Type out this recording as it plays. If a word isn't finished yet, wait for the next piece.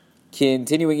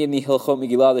Continuing in the Hilchot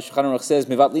Megillah, the Shulchan Aruch says,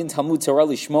 "Mevatlin Talmud Torah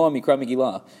lishmoa mikra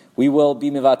Megillah." We will be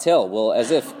mevatel, will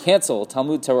as if cancel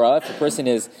Talmud Torah. If a person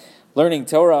is learning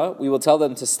Torah, we will tell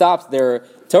them to stop their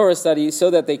Torah study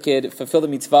so that they could fulfill the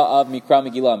mitzvah of mikra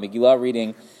Megillah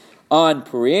reading on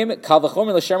Purim. Kal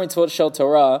v'chomer l'shar mitzvot shel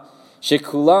Torah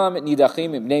shekulam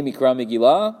nidachim ibnei mikra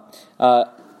Megillah.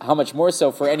 How much more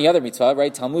so for any other mitzvah,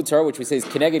 right? Talmud Torah, which we say is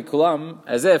keneged kulam,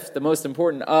 as if the most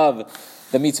important of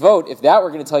the mitzvot, if that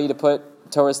were going to tell you to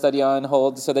put Torah study on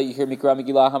hold so that you hear Mikra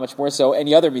Megillah, how much more so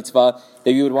any other mitzvah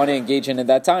that you would want to engage in at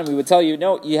that time, we would tell you,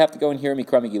 no, you have to go and hear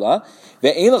Mikra Megillah.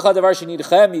 Ve'ein lecha davar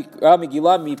shenidcha Mikra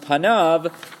Megillah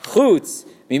mipanav chutz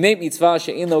mimeit mitzvah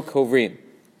she'ein lo kovrim.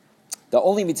 The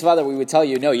only mitzvah that we would tell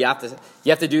you, no, you have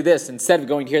to do this instead of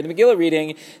going to hear the Megillah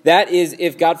reading, that is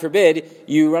if, God forbid,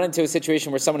 you run into a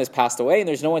situation where someone has passed away and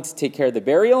there's no one to take care of the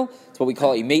burial. It's what we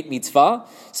call a mate mitzvah.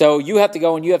 So you have to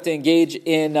go and you have to engage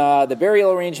in the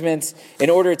burial arrangements in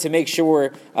order to make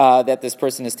sure that this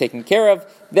person is taken care of.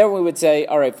 Then we would say,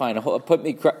 all right, fine, put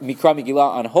Mikra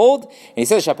Megillah on hold. And he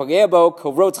says, Shapagebo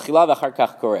kovrot chila v'achar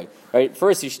kach koreh. Right?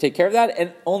 First, you should take care of that,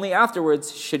 and only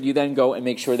afterwards should you then go and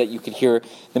make sure that you can hear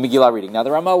the Megillah reading. Now,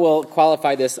 the Rama will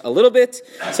qualify this a little bit,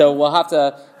 so we'll have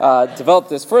to develop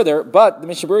this further. But the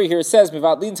Mishnah Berurah here says,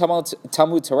 "Mivatlin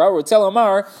Talmud Torah Rotzel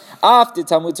Omar After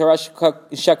Talmud Torah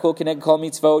Shakul Keneg Kol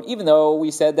Mitzvot." Even though we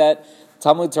said that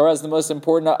Talmud Torah is the most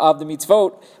important of the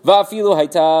mitzvot. Va'afilu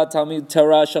hayta Talmud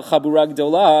Torah shel chabura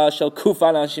gdola shel kufa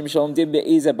anashim shalomdim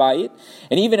be'ezeh bayit.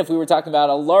 And even if we were talking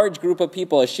about a large group of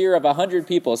people, a shir of 100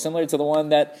 people, similar to the one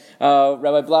that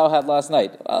Rabbi Blau had last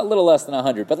night, a little less than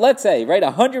 100, but let's say, right,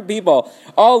 100 people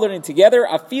all learning together.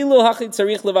 Afilu hachit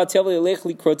tzarich levatel v'yelech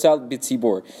likrotzal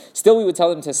b'tzibur. Still, we would tell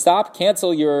them to stop,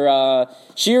 cancel your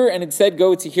shir, and instead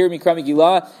go to hear Mikra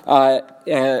Megillah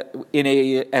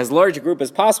in as large a group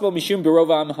as possible, mishum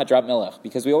birovam hadrat melech,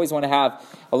 because we always want to have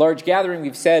a large gathering.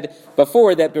 We've said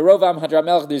before that birovam hadrat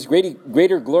melech, there's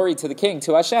greater glory to the king,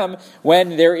 to Hashem,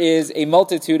 when there is a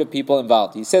multitude of people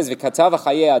involved. He says, v'katav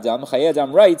Chaye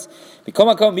Adam writes,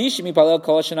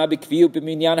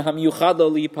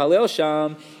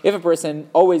 if a person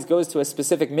always goes to a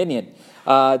specific minyan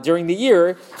during the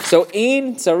year, so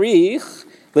ein tzarich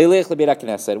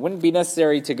it wouldn't be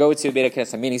necessary to go to Beit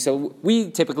HaKnesset, meaning, so we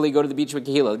typically go to the Beach of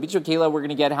Kehillah. The Beach of Kehillah, we're going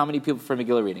to get how many people for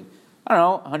Megillah reading? I don't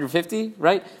know, 150,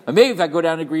 right? But maybe if I go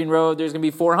down to Green Road, there's going to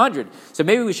be 400. So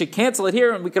maybe we should cancel it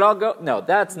here and we could all go. No,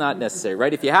 that's not necessary,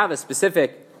 right? If you have a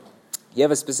specific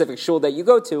shul that you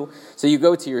go to, so you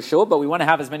go to your shul, but we want to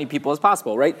have as many people as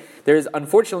possible, right? There's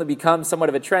unfortunately become somewhat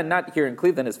of a trend, not here in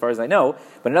Cleveland as far as I know,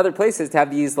 but in other places to have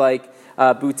these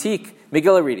boutique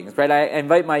Megillah readings, right? I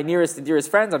invite my nearest and dearest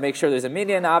friends. I make sure there's a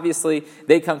minyan. Obviously,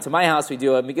 they come to my house. We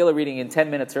do a Megillah reading in 10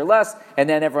 minutes or less, and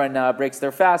then everyone breaks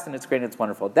their fast, and it's great and it's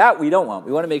wonderful. That we don't want.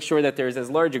 We want to make sure that there's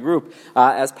as large a group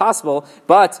as possible,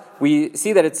 but we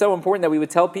see that it's so important that we would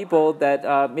tell people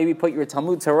that maybe put your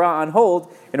Talmud Torah on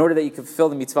hold in order that you can fulfill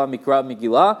the mitzvah Mikra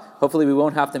Megillah. Hopefully we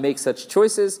won't have to make such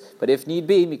choices, but if need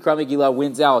be, Mikra Megillah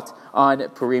wins out on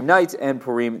Purim night and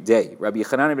Purim day. Rabbi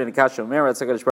Yochanan ben Akasha Omer,